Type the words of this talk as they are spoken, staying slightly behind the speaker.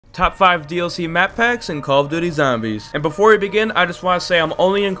Top 5 DLC map packs in Call of Duty Zombies. And before we begin, I just want to say I'm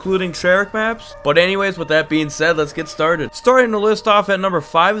only including Treyarch maps. But anyways, with that being said, let's get started. Starting the list off at number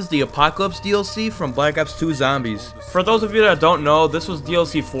 5 is the Apocalypse DLC from Black Ops 2 Zombies. For those of you that don't know, this was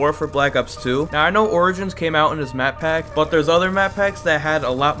DLC 4 for Black Ops 2. Now I know Origins came out in this map pack, but there's other map packs that had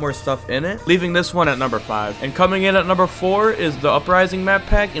a lot more stuff in it, leaving this one at number 5. And coming in at number 4 is the Uprising map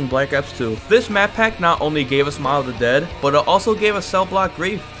pack in Black Ops 2. This map pack not only gave us Model of the Dead, but it also gave us Cell Block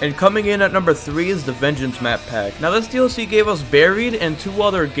Grief. And coming in at number 3 is the Vengeance map pack. Now this DLC gave us Buried and 2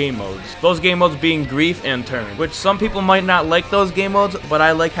 other game modes. Those game modes being Grief and Turn, which some people might not like those game modes, but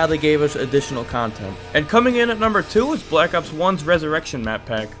I like how they gave us additional content. And coming in at number 2 is Black Ops 1's Resurrection map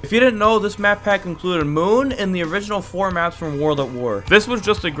pack. If you didn't know, this map pack included Moon and the original 4 maps from World at War. This was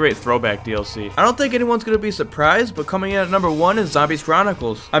just a great throwback DLC. I don't think anyone's gonna be surprised, but coming in at number 1 is Zombies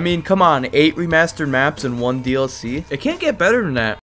Chronicles. I mean, come on, 8 remastered maps and 1 DLC? It can't get better than that.